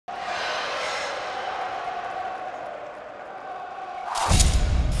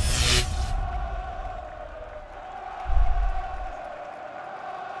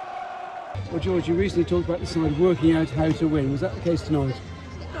Well, George, you recently talked about the side working out how to win. Was that the case tonight?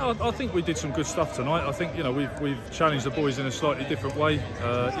 No, I think we did some good stuff tonight. I think we've challenged the boys in a slightly different way.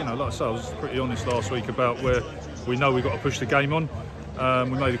 Like I say, I was pretty honest last week about where we know we've got to push the game on.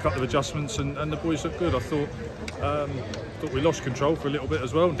 We made a couple of adjustments and the boys looked good. I thought we lost control for a little bit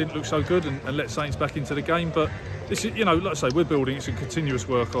as well and didn't look so good and let Saints back into the game. But this is, like I say, we're building. It's a continuous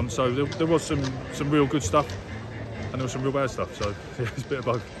work on. So there was some real good stuff and there was some real bad stuff. So yeah, it's a bit of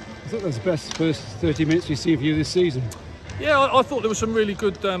both. I thought that was the best first 30 minutes we've seen for you this season. Yeah, I thought there were some really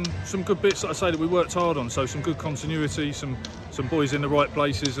good, some good bits that I say that we worked hard on. So some good continuity, some boys in the right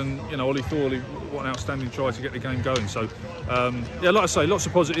places, and Ollie Thorley, what an outstanding try to get the game going. So yeah, like I say, lots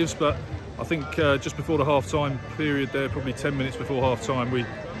of positives, but I think just before the half-time period there, probably 10 minutes before half-time, we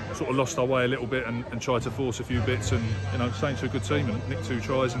sort of lost our way a little bit and tried to force a few bits. And Saints are a good team and nicked 2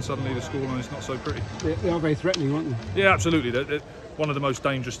 tries, and suddenly the scoreline is not so pretty. They are very threatening, aren't they? Yeah, absolutely. They're one of the most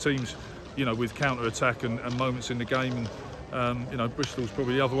dangerous teams, with counter-attack and moments in the game. And Bristol's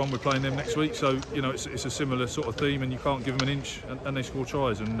probably the other one. We're playing them next week, so it's a similar sort of theme, and you can't give them an inch, and they score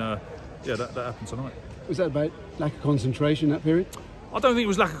tries, and yeah, that happened tonight. Was that about lack of concentration in that period? I don't think it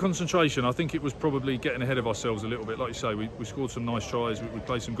was lack of concentration. I think it was probably getting ahead of ourselves a little bit. Like you say, we scored some nice tries. We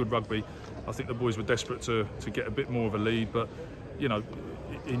played some good rugby. I think the boys were desperate to get a bit more of a lead, but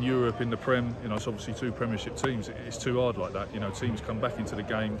in Europe, in the Prem, it's obviously 2 Premiership teams. It's too hard like that. Teams come back into the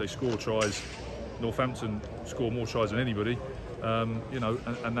game, they score tries. Northampton score more tries than anybody,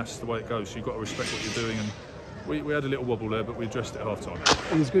 and that's the way it goes. So you've got to respect what you're doing, and we had a little wobble there, but we addressed it at half time.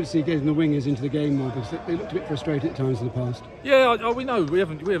 And it's good to see getting the wingers into the game more, because they looked a bit frustrated at times in the past. Yeah, we know we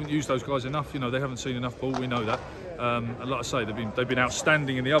haven't used those guys enough. They haven't seen enough ball. We know that. And like I say, they've been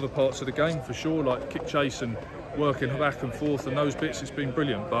outstanding in the other parts of the game for sure, like kick chase and working back and forth and those bits. It's been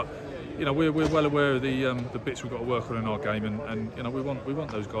brilliant, but. We're well aware of the bits we've got to work on in our game, and we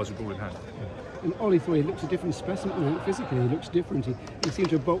want those guys with ball in hand. And Ollie Thorley looks a different specimen physically. He looks different. He seemed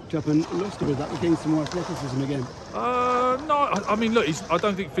to have bulked up and lost a bit of that, gained some more athleticism again. No, I mean, look, I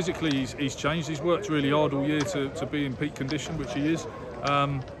don't think physically he's changed. He's worked really hard all year to be in peak condition, which he is.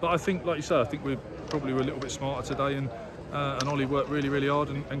 But I think, like you say, I think we probably were a little bit smarter today, and Ollie worked really, really hard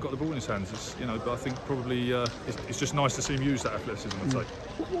and got the ball in his hands. But I think probably it's just nice to see him use that athleticism. I'd say.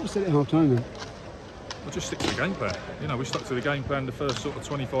 What was it at half time then? We'll just stick to the game plan. We stuck to the game plan the first sort of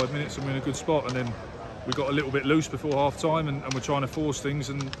 25 minutes, and we're in a good spot. And then we got a little bit loose before half time, and we're trying to force things,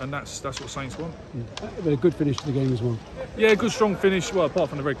 and that's what Saints want. But a good finish to the game as well. Yeah, good strong finish. Well, apart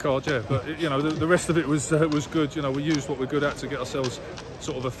from the red card, yeah. But the rest of it was good. We used what we're good at to get ourselves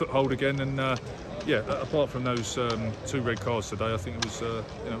sort of a foothold again, and. Yeah, apart from those 2 red cards today, I think it was a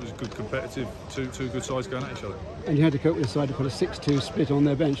good competitive, two good sides going at each other. And you had to cope with the side to put a 6-2 split on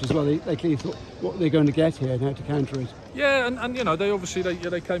their bench as well. They clearly thought what they're going to get here and how to counter it. Yeah, and they obviously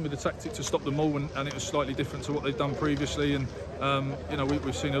they came with a tactic to stop them all, and it was slightly different to what they've done previously. And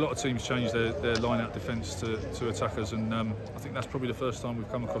we've seen a lot of teams change their line-out defence to attackers, and I think that's probably the first time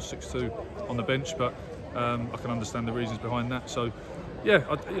we've come across 6-2 on the bench. But I can understand the reasons behind that. So. Yeah,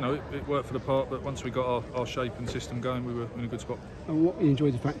 it worked for the part, but once we got our shape and system going, we were in a good spot. And what you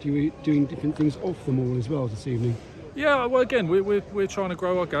enjoyed the fact you were doing different things off the maul as well this evening. Yeah, well, again, we're trying to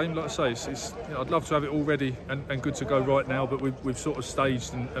grow our game. Like I say, I'd love to have it all ready and good to go right now, but we've sort of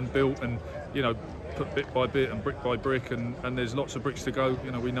staged and built and put bit by bit and brick by brick, and there's lots of bricks to go.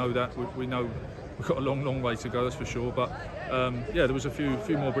 We know that. We know we've got a long way to go, that's for sure. But yeah, there was a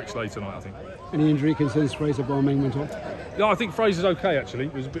few more bricks laid tonight, I think. Any injury concerns? Fraser Barming went off. No, I think Fraser's okay actually.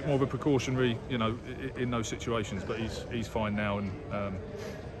 It was a bit more of a precautionary, in those situations, but he's fine now, and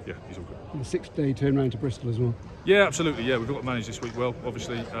yeah, he's all good. And a 6-day turnaround to Bristol as well. Yeah, absolutely. Yeah, we've got to manage this week well.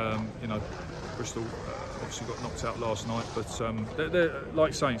 Obviously, Bristol obviously got knocked out last night, but they're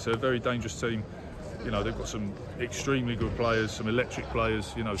like Saints. They're a very dangerous team. They've got some extremely good players, some electric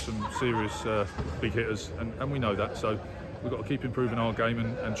players. Some serious big hitters, and we know that. So we've got to keep improving our game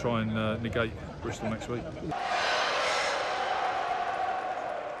and try and negate Bristol next week.